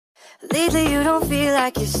Lately you don't feel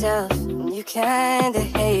like yourself, and you kinda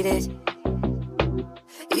hate it.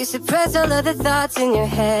 You suppress all of the thoughts in your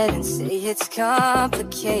head and say it's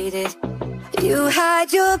complicated. You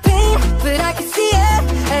hide your pain, but I can see it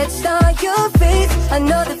etched on your face. I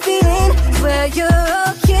know the feeling, swear you're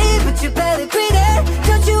okay, but you're barely breathing.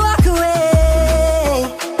 Don't you walk away.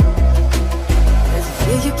 Cause I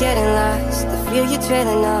feel you getting lost, I feel you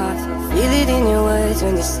trailing off. Feel it in your words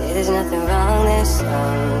when you say there's nothing wrong. There's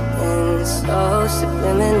something so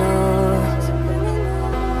subliminal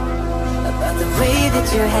about the way that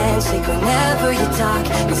your hands shake whenever you talk.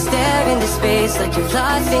 You stare into space like you're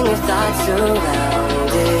lost in your thoughts,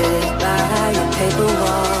 surrounded by your paper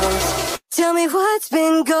walls. Tell me what's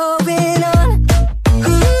been going on.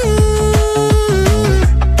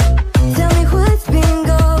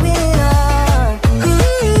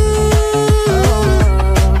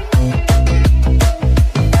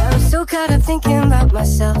 Thinking about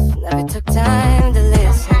myself, never took time to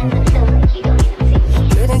listen.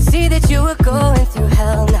 Couldn't see that you were going through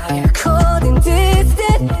hell, now you're cold and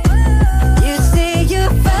distant. You say you're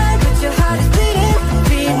fine, but your heart is bleeding.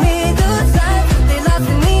 Read me those signs, but they lost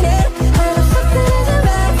the meaning. I know something isn't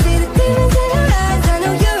right, see the demons in your eyes. I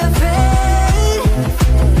know you're afraid.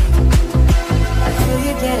 I feel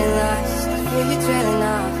you getting lost, I feel you trailing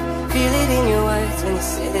off. Feel it in your words when you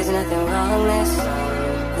say there's nothing wrong. There's something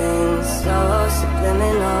so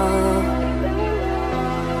subliminal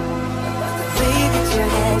about the way that your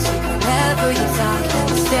hands shake whenever you talk.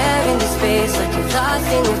 You stare into space like you're lost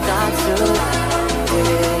in your thoughts,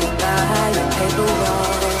 surrounded by your paper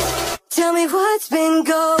walls. Tell me what's been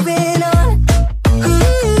going on.